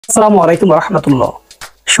আসসালামু আলাইকুম রহমতুল্লাহ।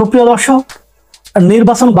 সুপ্রিয় দর্শক,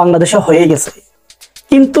 নির্বাচন বাংলাদেশে হয়ে গেছে,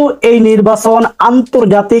 কিন্তু এই নির্বাচন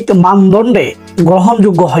আন্তর্জাতিক মানদণ্ডে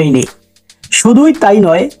গ্রহণযোগ্য হয়নি। শুধুই তাই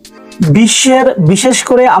নয়, বিশ্বের বিশেষ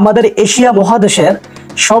করে আমাদের এশিয়া মহাদেশের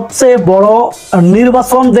সবচেয়ে বড়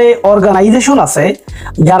নির্বাচন যে অর্গানাইজেশন আছে,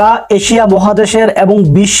 যারা এশিয়া মহাদেশের এবং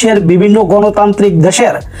বিশ্বের বিভিন্ন গণতান্ত্রিক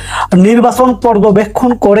দেশের নির্বাচন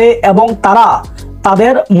পর্যবেক্ষণ করে এবং তারা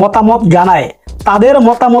তাদের মতামত জানায়, তাদের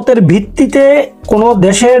মতামতের ভিত্তিতে কোনো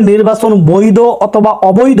দেশের নির্বাচন বৈধ অথবা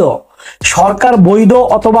অবৈধ, সরকার বৈধ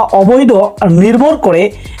অথবা অবৈধ নির্ভর করে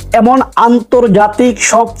এমন আন্তর্জাতিক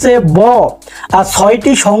সবচেয়ে বড়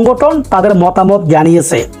 ৬টি সংগঠন তাদের মতামত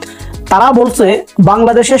জানিয়েছে। তারা বলছে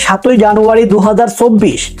বাংলাদেশে ৭ই জানুয়ারি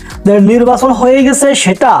 ২০২৪ নির্বাচন হয়ে গেছে,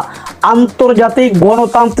 সেটা আন্তর্জাতিক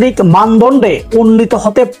গণতান্ত্রিক মানদণ্ডে উন্নীত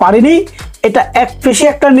হতে পারেনি। এটা একপেশী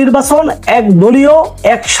একটা নির্বাচন, এক দলীয়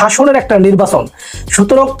এক শাসনের একটা নির্বাচন।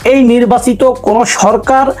 সুতরাং এই নির্বাচিত কোনো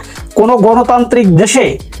সরকার কোনো গণতান্ত্রিক দেশে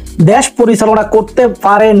দেশ পরিচালনা করতে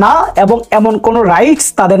পারে না এবং এমন কোনো রাইটস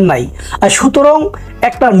তাদের নাই। সুতরাং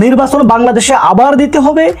একটা নির্বাচন বাংলাদেশে আবার দিতে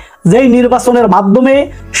হবে, যেই নির্বাচনের মাধ্যমে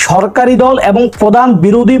সরকারি দল এবং প্রধান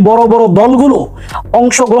বিরোধী বড় বড় দলগুলো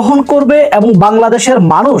অংশগ্রহণ করবে এবং বাংলাদেশের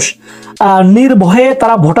মানুষ নির্ভয়ে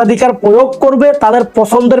তারা ভোটাধিকার প্রয়োগ করবে, তাদের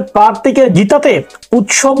পছন্দের প্রার্থীকে জিতাতে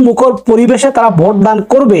উৎসব মুখর পরিবেশে তারা ভোট দান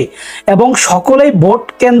করবে এবং সকলেই ভোট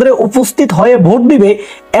কেন্দ্রে উপস্থিত হয়ে ভোট দিবে।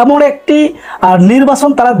 এমন একটি নির্বাচন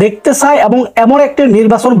তারা দেখতে চায় এবং এমন একটি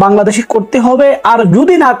নির্বাচন বাংলাদেশে করতে হবে। আর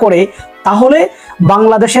যদি না করে তাহলে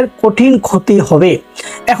বাংলাদেশের কঠিন ক্ষতি হবে।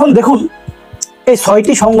 এখন দেখুন, এই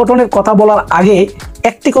 ৬টি সংগঠনের কথা বলার আগে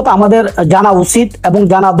একটি কথা আমাদের জানা উচিত এবং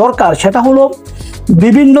জানা দরকার, সেটা হলো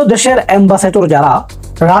বিভিন্ন দেশের অ্যাম্বাসেডর যারা,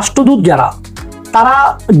 রাষ্ট্রদূত যারা, তারা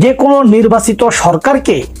যে কোনো নির্বাচিত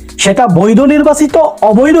সরকারকে, সেটা বৈধ নির্বাচিত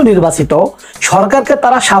অবৈধ নির্বাচিত সরকারকে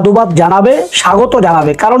তারা সাধুবাদ জানাবে, স্বাগত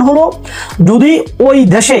জানাবে। কারণ হলো, যদি ওই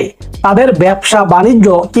দেশে তাদের ব্যবসা বাণিজ্য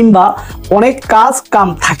কিংবা অনেক কাজ কাম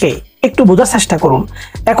থাকে, একটু বোঝার চেষ্টা করুন।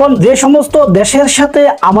 এখন যে সমস্ত দেশের সাথে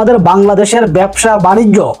আমাদের বাংলাদেশের ব্যবসা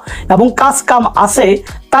বাণিজ্য এবং কাজ কাম আছে,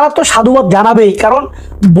 তারা তো সাধুবাদ জানাবেই। কারণ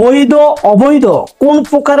বৈধ অবৈধ কোন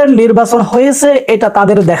প্রকারের নির্বাচন হয়েছে এটা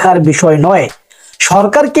তাদের দেখার বিষয় নয়।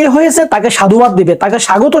 সরকার কে হয়েছে তাকে সাধুবাদ দিবে, তাকে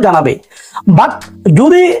স্বাগত জানাবে। বাট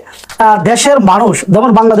যদি দেশের মানুষ, যেমন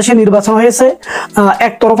বাংলাদেশে নির্বাচন হয়েছে,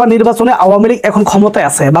 একতরফা নির্বাচনে আওয়ামী লীগ এখন ক্ষমতায়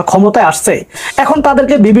আছে বা ক্ষমতায় আসছে, এখন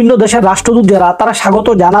তাদেরকে বিভিন্ন দেশের রাষ্ট্রদূত যারা, তারা স্বাগত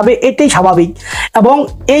জানাবে, এটাই স্বাভাবিক। এবং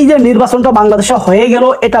এই যে নির্বাচনটা বাংলাদেশে হয়ে গেল,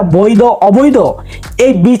 এটা বৈধ অবৈধ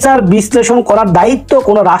এই বিচার বিশ্লেষণ করার দায়িত্ব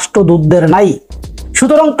কোনো রাষ্ট্রদূতদের নাই।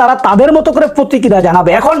 সুতরাং তারা তাদের মতো করে প্রতিক্রিয়া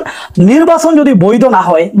জানাবে। এখন নির্বাচন যদি বৈধ না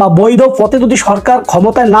হয় বা বৈধ পথে যদি সরকার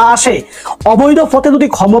ক্ষমতায় না আসে, অবৈধ পথে যদি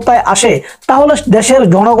ক্ষমতায় আসে, তাহলে দেশের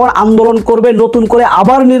জনগণ আন্দোলন করবে, নতুন করে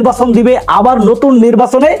আবার নির্বাচন দিবে। আবার নতুন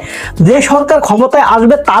নির্বাচনে যে সরকার ক্ষমতায়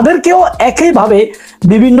আসবে তাদেরকেও একইভাবে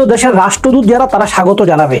বিভিন্ন দেশের রাষ্ট্রদূত যারা, তারা স্বাগত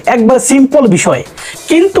জানাবে। একবার সিম্পল বিষয়।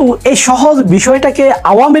 কিন্তু এই সহজ বিষয়টাকে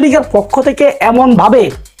আওয়ামী লীগের পক্ষ থেকে এমনভাবে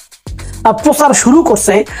প্রচার শুরু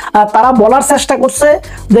করছে, তারা বলার চেষ্টা করছে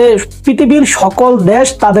যে পৃথিবীর সকল দেশ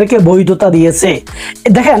তাদেরকে বৈধতা দিয়েছে।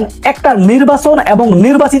 দেখেন, একটা নির্বাচন এবং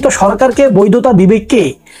নির্বাচিত সরকারকে বৈধতা দিবে কে?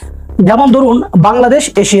 যেমন ধরুন, বাংলাদেশ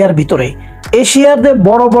এশিয়ার ভিতরে, এশিয়ার যে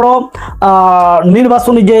বড় বড়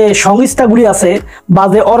নির্বাচনী যে সংস্থাগুলি আছে বা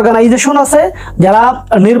যে অর্গানাইজেশন আছে, যারা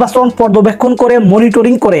নির্বাচন পর্যবেক্ষণ করে,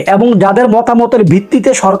 মনিটরিং করে এবং যাদের মতামতের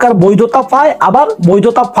ভিত্তিতে সরকার বৈধতা পায় আবার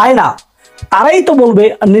বৈধতা পায় না, তারাই তো বলবে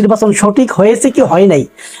নির্বাচন সঠিক হয়েছে কি হয় নাই।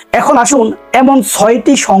 এখন আসুন, এমন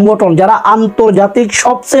 ৬টি সংগঠন যারা আন্তর্জাতিক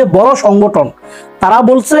সবচেয়ে বড় সংগঠন, তারা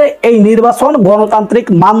বলছে এই নির্বাচন গণতান্ত্রিক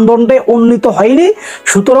মানদণ্ডে উন্নীত হয়নি,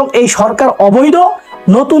 সুতরাং এই সরকার অবৈধ,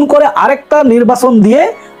 নতুন করে আরেকটা নির্বাচন দিয়ে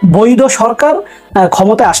বৈধ সরকার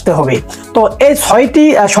ক্ষমতায় আসতে হবে। তো এই ৬টি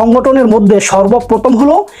সংগঠনের মধ্যে সর্বপ্রথম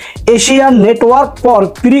হলো Asian network for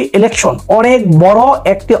pre election, অনেক বড়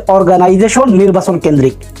একটি অর্গানাইজেশন নির্বাচন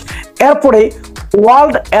কেন্দ্রিক। এরপরে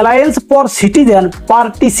world alliance for citizen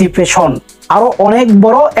participation, আরো অনেক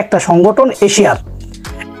বড় একটা সংগঠন এশিয়ার।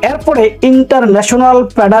 এরপরে international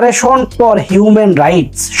federation for human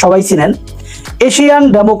rights, সবাই চিনেন। এশিয়ান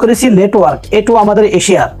ডেমোক্রেসি নেটওয়ার্ক, এটাও আমাদের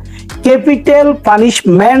এশিয়ার। ক্যাপিটাল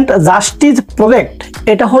পানিশমেন্ট জাস্টিস প্রজেক্ট,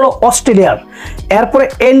 এটা হলো অস্ট্রেলিয়ার। এরপরে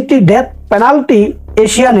anti death penalty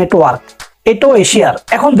Asia network, এটাও এশিয়ার।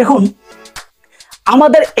 এখন দেখুন,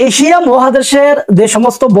 আমাদের এশিয়া মহাদেশের যে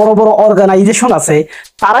সমস্ত বড় বড় অর্গানাইজেশন আছে,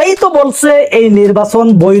 তারাই তো বলছে এই নির্বাচন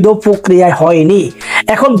বৈধ প্রক্রিয়ায় হয়নি।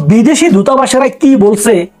 এখন বিদেশি দূতাবাসেরা কি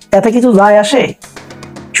বলছে, এতে কিছু যায় আসে?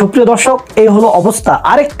 সুপ্রিয় দর্শক, এই হলো অবস্থা।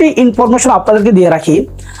 আরেকটি ইনফরমেশন আপনাদেরকে দিয়ে রাখি।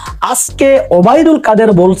 আজকে ওবায়দুল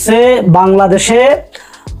কাদের বলছে বাংলাদেশে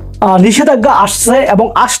নিষেধাজ্ঞা আসছে এবং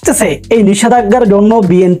আসতেছে, এই নিষেধাজ্ঞার জন্য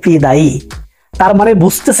বিএনপি দায়ী। তার মানে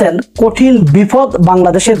বুঝতেছেন কঠিন বিপদ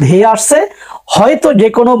বাংলাদেশে ধেয়ে আসছে। হয়তো যে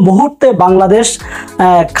কোনো মুহূর্তে বাংলাদেশ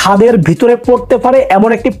খাদের ভিতরে পড়তে পারে, এমন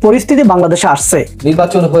একটি পরিস্থিতি বাংলাদেশে আসছে।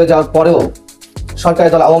 নির্বাচন হয়ে যাওয়ার পরেও সরকারি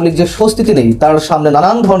দল আওয়ামী লীগ যে স্বস্তিতে নেই, তার সামনে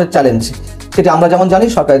নানান ধরনের চ্যালেঞ্জ, সেটা আমরা যেমন জানি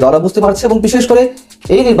সরকারি দলরা বুঝতে পারছে। এবং বিশেষ করে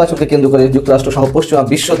এই নির্বাচনকে কেন্দ্র করে যুক্তরাষ্ট্র সহ পশ্চিমা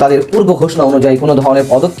বিশ্ব তাদের পূর্ব ঘোষণা অনুযায়ী কোনো ধরনের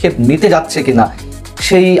পদক্ষেপ নিতে যাচ্ছে কিনা,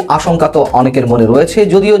 সেই আশঙ্কা তো অনেকের মনে রয়েছে।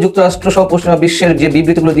 যদিও যুক্তরাষ্ট্র সহ পশ্চিমা বিশ্বের যে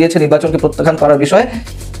বিবৃতিগুলো দিয়েছে নির্বাচনকে প্রত্যাখ্যান করার বিষয়ে,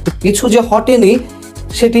 কিছু যে হটেনি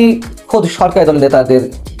সেটি খোদ সরকারি দলের নেতাদের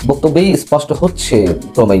বক্তব্যেই স্পষ্ট হচ্ছে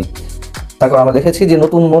ক্রমেই। তারপর আমরা দেখেছি যে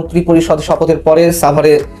নতুন মন্ত্রী পরিষদ শপথের পরে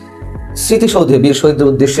সাভারে স্মৃতিসৌধে বীর শহীদদের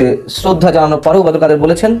উদ্দেশ্যে শ্রদ্ধা জানানোর পরেও ওবায়দুল কাদের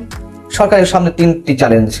বলেছেন সরকারের সামনে তিনটি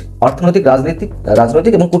চ্যালেঞ্জ, অর্থনৈতিক,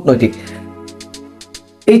 রাজনৈতিক এবং কূটনৈতিক।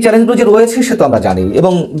 এই চ্যালেঞ্জগুলো যে রয়েছে সে তো আমরা জানি,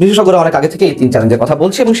 এবং বিশেষজ্ঞরা অনেক আগে থেকে এই তিন চ্যালেঞ্জের কথা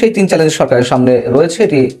বলছে, এবং সেই তিন চ্যালেঞ্জ সরকারের সামনে রয়েছে,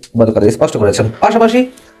 এটি ওবায়দুল কাদের স্পষ্ট করেছেন। পাশাপাশি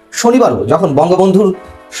শনিবারও যখন বঙ্গবন্ধুর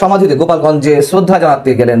সমাধিতে গোপালগঞ্জে শ্রদ্ধা জানাতে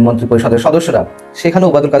গেলেন মন্ত্রী পরিষদের সদস্যরা, সেখানেও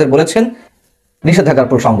ওবায়দুল কাদের বলেছেন নিষেধাজ্ঞার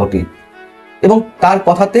প্রসঙ্গটি, এবং তার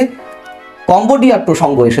কথাতে কম্বোডিয়ার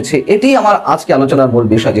প্রসঙ্গ এসেছে। এটি আমার আজকে আলোচনার মূল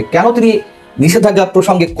বিষয়, যে কেন তিনি নিষেধাজ্ঞা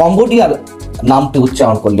প্রসঙ্গে কম্বোডিয়ার নামটি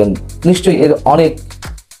উচ্চারণ করলেন। নিশ্চয়ই এর অনেক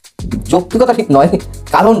যৌক্তিকতা ঠিক নয়,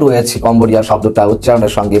 কারণ রয়েছে কম্বোডিয়া শব্দটা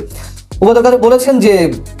উচ্চারণের সঙ্গে। ওবায়দুল কাদের বলেছেন যে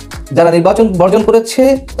যারা নির্বাচন বর্জন করেছে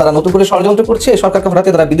তারা নতুন করে ষড়যন্ত্র করছে, সরকারকে হঠাতে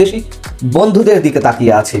তারা বিদেশি বন্ধুদের দিকে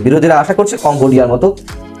তাকিয়ে আছে। বিরোধীরা আশা করছে কম্বোডিয়ার মতো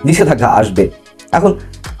নিষেধাজ্ঞা আসবে। এখন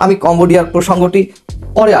আমি কম্বোডিয়ার প্রসঙ্গটি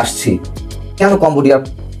পরে আসছি, কেন কম্বোডিয়ার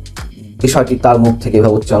বিষয়টি তার মুখ থেকে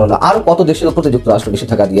এভাবে উচ্চারণ হলো, আরো কত দেশের উপর যুক্তরাষ্ট্র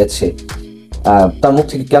নিষেধাজ্ঞা দিয়েছে, তার মুখ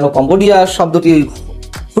থেকে কেন কম্বোডিয়া শব্দটি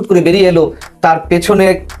হুট করে বেরিয়ে এলো, তার পেছনে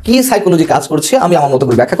কি সাইকোলজি কাজ করছে আমি আমার মতো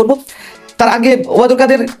করে ব্যাখ্যা করব। তার আগে ওবায়দুল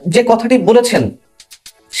কাদের যে কথাটি বলেছেন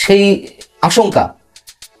সেই আশঙ্কা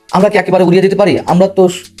আমরা কি একেবারে উড়িয়ে দিতে পারি? আমরা তো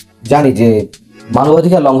জানি যে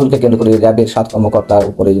মানবাধিকার লঙ্ঘনকে কেন্দ্র করে র্যাবের 7 কর্মকর্তার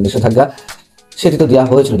উপরে যে নিষেধাজ্ঞা সেটি তো দেওয়া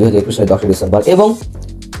হয়েছিল 2021 সালের 10 ডিসেম্বর, এবং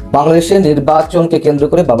বাংলাদেশের নির্বাচনকে কেন্দ্র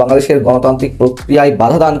করে বা বাংলাদেশের গণতান্ত্রিক প্রক্রিয়ায়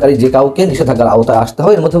বাধা দানকারী যে কাউকে নিষেধাজ্ঞার আওতায় আসতে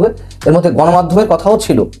হয়। এর মধ্যে গণমাধ্যমের কথাও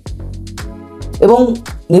ছিল। এবং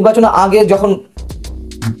নির্বাচনের আগে যখন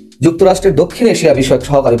যুক্তরাষ্ট্রের দক্ষিণ এশিয়া বিষয়ক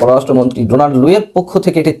সহকারী পররাষ্ট্রমন্ত্রী ডোনাল্ড লুয়ের পক্ষ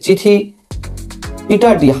থেকে একটি চিঠি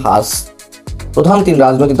পিটার ডি হাস প্রধান 3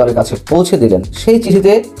 রাজনৈতিক দলের কাছে পৌঁছে দিলেন, সেই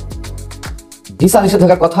চিঠিতে ভিসা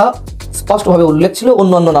নিষেধাজ্ঞার কথা স্পষ্টভাবে উল্লেখ ছিল।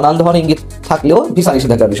 অন্যান্য নানান ধরনের ইঙ্গিত থাকলেও ভিসা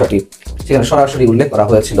নিষেধাজ্ঞার বিষয়টি সেখানে সরাসরি উল্লেখ করা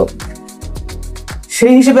হয়েছিল।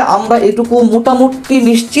 সেই হিসেবে আমরা এটুকু মোটামুটি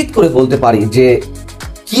নিশ্চিত করে বলতে পারি যে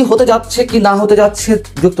কি হতে যাচ্ছে কি না হতে যাচ্ছে,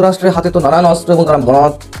 যুক্তরাষ্ট্রের হাতে তো নানান অস্ত্র, এবং তারা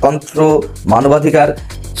গণতন্ত্র, মানবাধিকার,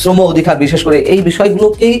 শ্রম অধিকার বিশেষ করে এই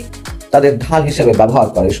বিষয়গুলোকেই তাদের ঢাল হিসেবে ব্যবহার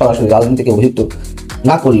করে, সরাসরি রাজনীতিকে অভিযুক্ত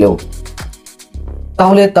না করলেও।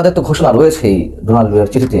 তাহলে তাদের তো ঘোষণা রয়েছেই ডোনাল্ড লুয়ের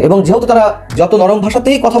চিঠিতে, এবং যেহেতু তারা যত নরম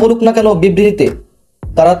ভাষাতেই কথা বলুক না কেন বিবৃতিতে,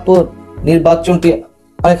 তারা তো নির্বাচনটি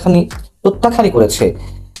অনেকখানি প্রত্যাখ্যানই করেছে।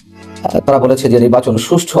 তারা বলেছে যে নির্বাচন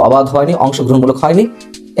সুষ্ঠু, অবাধ হয়নি, অংশগ্রহণমূলক হয়নি,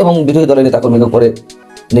 এবং বিরোধী দলের নেতাকর্মীদের উপরে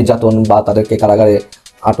নির্যাতন বা তাদেরকে কারাগারে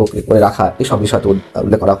আটক করে রাখা এসব বিষয়টি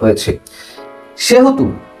উল্লেখ করা হয়েছে। সেহেতু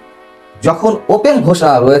যখন ওপেন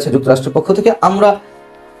ঘোষণা রয়েছে যুক্তরাষ্ট্রের পক্ষ থেকে, আমরা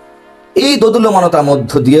এই দোদুল্যমানতার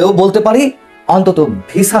মধ্য দিয়েও বলতে পারি অন্তত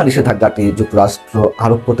ভিসা নিষেধাজ্ঞাটি যুক্তরাষ্ট্র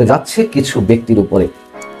আরোপ করতে যাচ্ছে কিছু ব্যক্তির উপরে।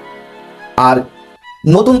 আর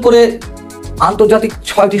নতুন করে আন্তর্জাতিক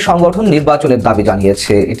 6টি সংগঠন নির্বাচনের দাবি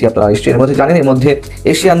জানিয়েছে, এটি আপনারা নিশ্চয়ই এর মধ্যে জানেন। এর মধ্যে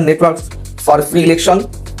Asian network for free election,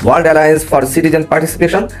 world alliance for citizen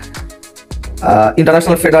participation,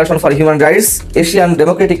 international federation for human rights, Asian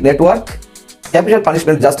Democratic network, capital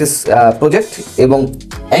punishment justice project এবং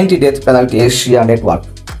anti death penalty Asia network.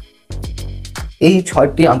 এই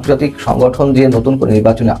 6টি আন্তর্জাতিক সংগঠন যে নতুন করে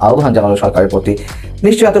নির্বাচনে আহ্বান জানালো সরকারের প্রতি,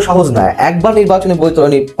 নিশ্চয়ই এত সহজ নয়। একবার নির্বাচনী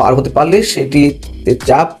বৈতরণী পার হতে পারলে সেটি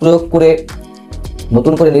চাপ প্রয়োগ করে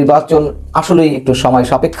নতুন করে নির্বাচন আসলেই একটু সময়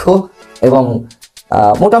সাপেক্ষ এবং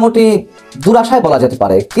মোটামুটি দুরাশায় বলা যেতে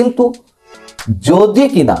পারে। কিন্তু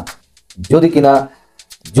যদি কিনা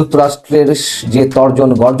যুক্তরাষ্ট্রের যে তর্জন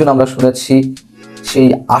গর্জন আমরা শুনেছি, সেই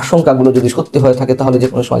আশঙ্কাগুলো যদি সত্যি হয়ে থাকে, তাহলে যে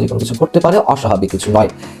কোনো সময় যে কোনো কিছু করতে পারে, অস্বাভাবিক কিছু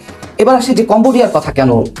নয়। এবার আসি যে কম্বোডিয়ার কথা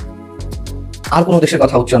কেন, আর কোনো দেশের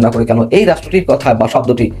কথা উচ্চারণ না করে কেন এই রাষ্ট্রটির কথা বা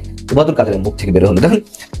শব্দটি ওবায়দুল কাদেরের মুখ থেকে বের হলো। দেখুন,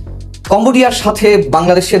 কম্বোডিয়ার সাথে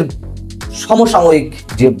বাংলাদেশের সমসাময়িক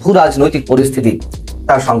যে ভূ রাজনৈতিক পরিস্থিতি,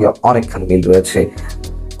 তার সঙ্গে অনেকখানি মিল রয়েছে।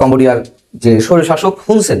 কম্বোডিয়ার যে স্বৈরশাসক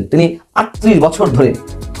হুন সেন, তিনি 38 বছর ধরে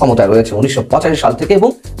ক্ষমতায় রয়েছে 1985 সাল থেকে, এবং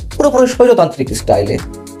পুরোপুরি স্বৈরতান্ত্রিক স্টাইলে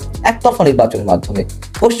একতরফা নির্বাচনের মাধ্যমে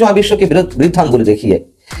পশ্চিমা বিশ্বকে বৃদ্ধাঙ্গুলি দেখিয়ে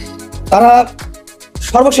তারা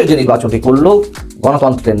সর্বশেষ যে নির্বাচনটি করলো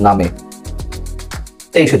গণতন্ত্রের নামে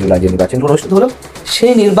 23শে জুলাই যে নির্বাচনটি অনুষ্ঠিত হলো,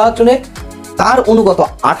 সেই নির্বাচনে তার অনুগত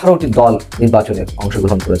 18টি দল নির্বাচনে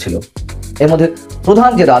অংশগ্রহণ করেছিল। এর মধ্যে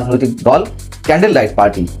প্রধান যে রাজনৈতিক দল ক্যান্ডেল লাইট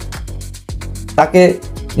পার্টি, তাকে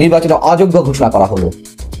নির্বাচনে অযোগ্য ঘোষণা করা হলো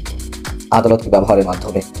আদালতকে ব্যবহারের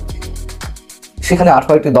মাধ্যমে। সেখানে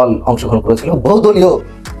 18টি দল অংশগ্রহণ করেছিল বহুদলীয়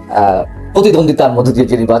প্রতিদ্বন্দ্বিতার মধ্যে দিয়ে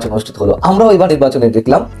যে নির্বাচন অনুষ্ঠিত হলো। আমরাও এবার নির্বাচনে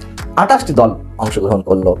দেখলাম 28টি দল অংশগ্রহণ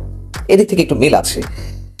করলো। এদিক থেকে একটু মিল আছে।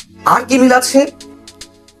 আর কি মিল আছে?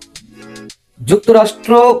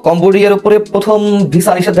 যুক্তরাষ্ট্র কম্বোডিয়ার উপরে প্রথম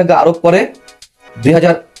ভিসা নিষেধাজ্ঞা আরোপ করে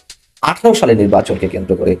 2018 সালের নির্বাচনকে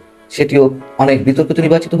কেন্দ্র করে। সেটিও অনেক বিতর্কিত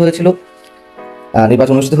নির্বাচন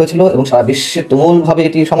অনুষ্ঠিত হয়েছিল এবং সারা বিশ্বে তুমুলভাবে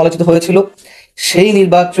এটি সমালোচিত হয়েছিল। সেই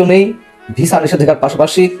নির্বাচনেই ভিসা নিষেধাজ্ঞার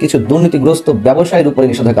পাশাপাশি কিছু দুর্নীতিগ্রস্ত ব্যবসায়ীর উপরে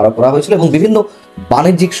নিষেধাজ্ঞা আরোপ করা হয়েছিল এবং বিভিন্ন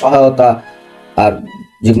বাণিজ্যিক সহায়তা আর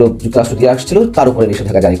যেগুলো যুক্তরাষ্ট্র দিয়ে আসছিল তার উপরে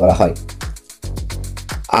নিষেধাজ্ঞা জারি করা হয়।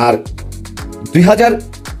 আর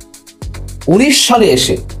 2019 সালে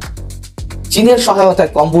এসে চীনের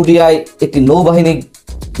সহায়তায় কম্বোডিয়ায় একটি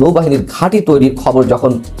নৌবাহিনীর ঘাঁটি তৈরির খবর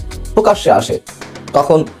যখন প্রকাশ্যে আসে,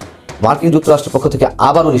 তখন মার্কিন যুক্তরাষ্ট্রের পক্ষ থেকে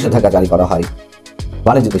আবারও নিষেধাজ্ঞা জারি করা হয়,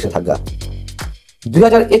 বাণিজ্যিক নিষেধাজ্ঞা।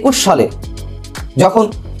 2021 সালে যখন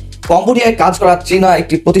কম্বোডিয়ায় কাজ করা চীনা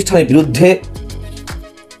একটি প্রতিষ্ঠানের বিরুদ্ধে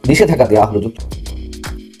নিষেধাজ্ঞা দেওয়া হলো,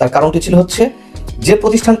 তার কারণটি ছিল হচ্ছে যে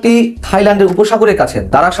প্রতিষ্ঠানটি থাইল্যান্ডের উপসাগরের কাছে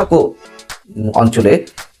দারাসাকো অঞ্চলে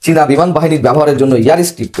চীনা বিমান বাহিনীর ব্যবহারের জন্য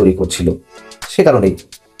এয়ারস্ট্রিপ তৈরি করছিল।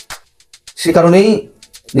 সে কারণেই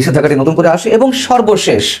নিষেধাজ্ঞাটি নতুন করে আসে এবং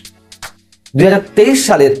সর্বশেষ 2023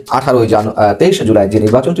 সালের 23শে জুলাই যে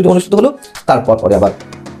নির্বাচনটি অনুষ্ঠিত হলো, তারপর পরে আবার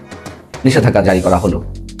নিষেধাজ্ঞা জারি করা হলো।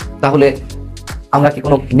 তাহলে আমরা কি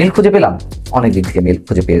কোনো মিল খুঁজে পেলাম? অনেক দিক থেকে মিল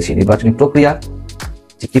খুঁজে পেয়েছি। নির্বাচনী প্রক্রিয়া,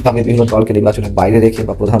 যে কিভাবে বিভিন্ন দলকে নির্বাচনের বাইরে রেখে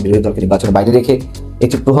বা প্রধান বিরোধী দলকে নির্বাচনের বাইরে রেখে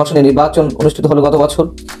একটি প্রহসনী নির্বাচন অনুষ্ঠিত হলো গত বছর,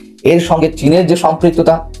 এর সঙ্গে চীনের যে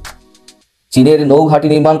সম্পৃক্ততা, চীনের নৌঘাঁটি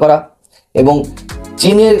নির্মাণ করা এবং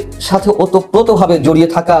চীনের সাথে ওতপ্রোতভাবে জড়িয়ে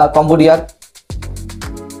থাকা কম্বোডিয়ার,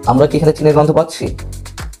 আমরা কি এখানে চীনের গন্ধ পাচ্ছি?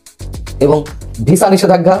 এবং ভিসা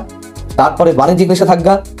নিষেধাজ্ঞা, তারপরে বাণিজ্যিক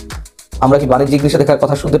নিষেধাজ্ঞা, আমরা কি বাণিজ্যিক নিষেধাজ্ঞার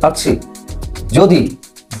কথা শুনতে পাচ্ছি? যদি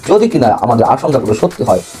কিনা আমাদের আশঙ্কাগুলো সত্যি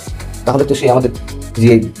হয়, তাহলে তো সেই আমাদের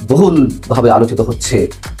যে বহুলভাবে আলোচিত হচ্ছে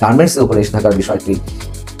গার্মেন্টসের উপরে নিষেধাজ্ঞার বিষয়টি,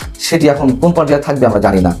 সেটি এখন কোন পর্যায়ে থাকবে আমরা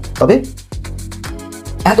জানি না। তবে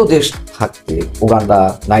এত দেশ থাকতে, উগান্ডা,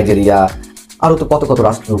 নাইজেরিয়া, আরো তো কত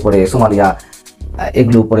রাষ্ট্রের উপরে, সোমালিয়া,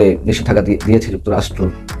 এগুলোর উপরে নিষেধাজ্ঞা দিয়েছে যুক্তরাষ্ট্র,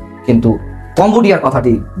 কিন্তু কম্বোডিয়ার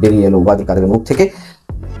কথাটি বেরিয়ে এলো উপাধিকারের মুখ থেকে।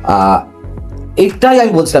 এটাই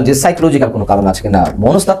আমি বলছিলাম যে সাইকোলজিক্যাল কোনো কারণ আছে কিনা,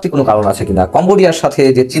 মনস্তাত্ত্বিক কোনো কারণ আছে কিনা, কম্বোডিয়ার সাথে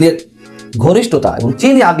যে চীনের ঘনিষ্ঠতা এবং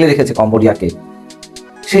চীনই আগলে রেখেছে কম্বোডিয়াকে,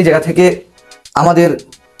 সেই জায়গা থেকে আমাদের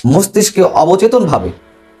মস্তিষ্কে অবচেতনভাবে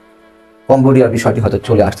কম্বোডিয়ার বিষয়টি হয়তো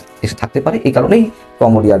এসে থাকতে পারে। এই কারণেই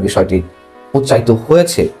কম্বোডিয়ার বিষয়টি উচ্চারিত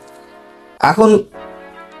হয়েছে। এখন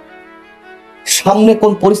সামনে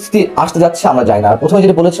কোন পরিস্থিতি আসতে যাচ্ছে আমরা জানি না। আর প্রথমে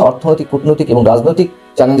যেটা বলেছে, অর্থনৈতিক, কূটনৈতিক এবং রাজনৈতিক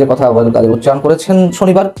চ্যালেঞ্জের কথা ওবায়দুল কাদের উচ্চারণ করেছেন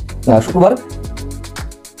শুক্রবার।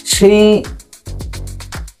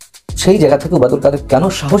 সেই জায়গা থেকে ওবায়দুল কাদের কেন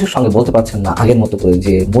সাহসের সঙ্গে বলতে পারছেন না আগের মতো করে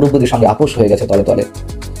যে মুরব্বীদের সঙ্গে আপোষ হয়ে গেছে তলে তলে,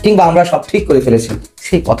 কিংবা আমরা সব ঠিক করে ফেলেছি,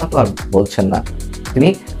 সেই কথা তো আর বলছেন না। তিনি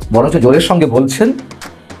বরঞ্চ জোরের সঙ্গে বলছেন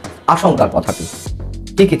আশঙ্কার কথাটি,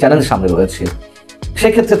 কি কি চ্যালেঞ্জ সামনে রয়েছে।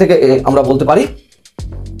 সেক্ষেত্রে থেকে আমরা বলতে পারি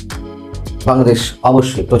বাংলাদেশ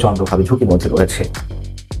অবশ্যই প্রচন্ডভাবে ঝুঁকির মধ্যে রয়েছে।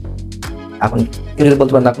 এখন কেউ যদি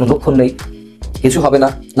বলতে পারেন না, কোনো লক্ষণ নেই, কিছু হবে না,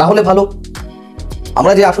 না হলে ভালো,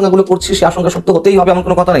 আমরা যে আশঙ্কাগুলো করছি সে আশঙ্কা সত্য হতেই হবে এমন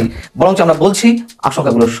কোনো কথা নেই। বরঞ্চ আমরা বলছি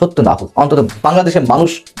আশঙ্কাগুলো সত্য না হোক, অন্তত বাংলাদেশের মানুষ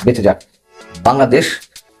বেঁচে যাক, বাংলাদেশ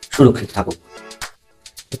সুরক্ষিত থাকুক।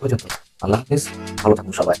 এ পর্যন্ত, আল্লাহ হাফিজ, ভালো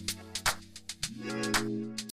থাকুন সবাই।